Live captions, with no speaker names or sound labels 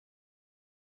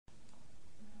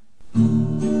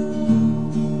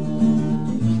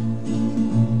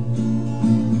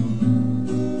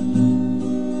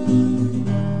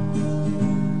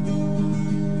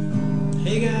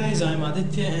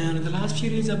Aditya, and in the last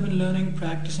few days I've been learning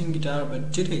practicing guitar,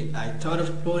 but today I thought of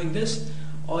uploading this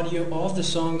audio of the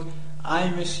song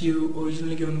I Miss You,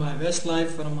 originally given by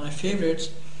Westlife, one of my favorites.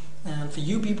 And for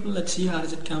you people, let's see how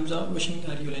does it comes out. Wishing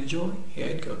that you'll enjoy. Here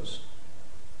it goes.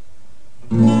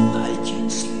 I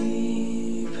can't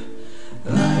sleep,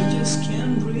 I just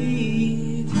can't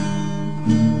breathe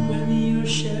when your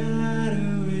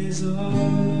shadow is all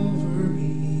over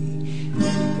me.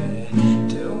 Baby,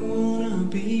 don't wanna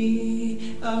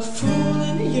be a fool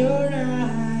in your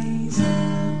eyes,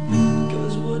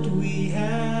 'cause what we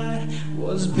had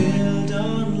was built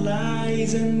on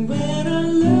lies. And when our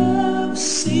love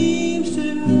seems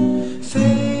to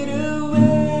fade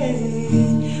away,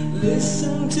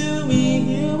 listen to me,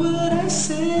 hear what I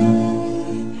say.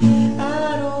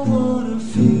 I don't wanna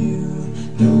feel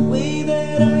the way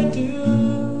that I do.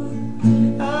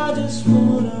 I just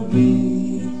wanna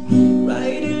be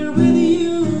right here with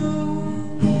you.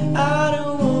 I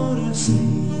don't wanna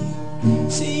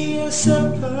see us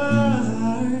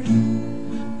apart.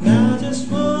 I just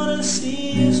wanna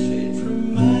see you straight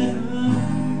from my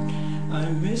heart. I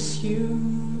miss you.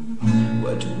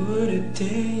 What would it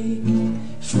take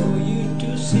for you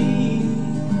to see,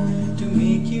 to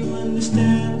make you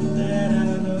understand that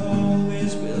I'll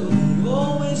always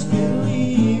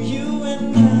believe you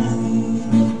and I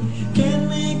can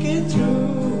make it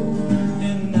through.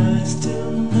 And I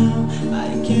still know I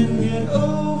can get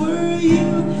over you,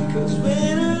 'cause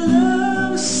when our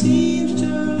love seems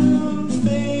to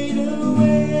fade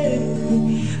away,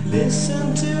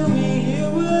 listen to me, hear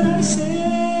what I say.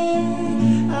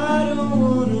 I don't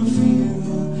wanna feel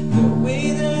the way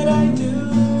that I do.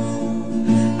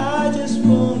 I just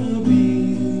wanna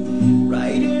be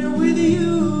right here with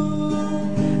you.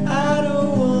 I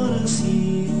don't wanna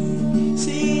see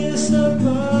us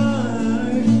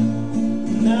apart.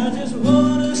 And I just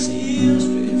wanna see you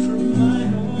straight from my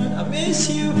heart. I miss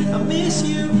you,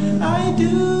 I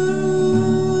do.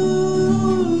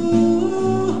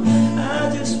 I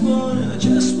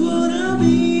just wanna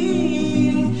be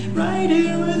right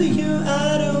here with you.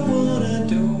 I don't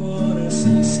wanna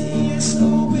see you so,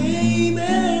 baby.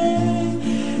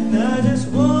 And I just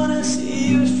wanna see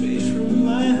you straight from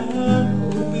my heart.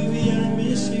 Oh baby, I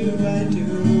miss you, I do.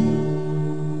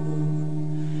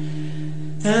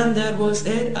 And that was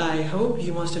it. I hope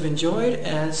you must have enjoyed,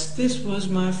 as this was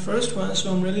my first one,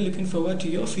 so I'm really looking forward to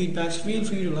your feedbacks. Feel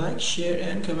free to like, share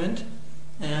and comment.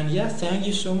 And yeah, thank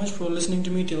you so much for listening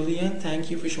to me till the end. Thank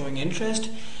you for showing interest.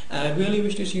 I really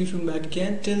wish to see you soon back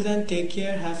again. Till then, take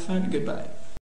care, have fun, goodbye.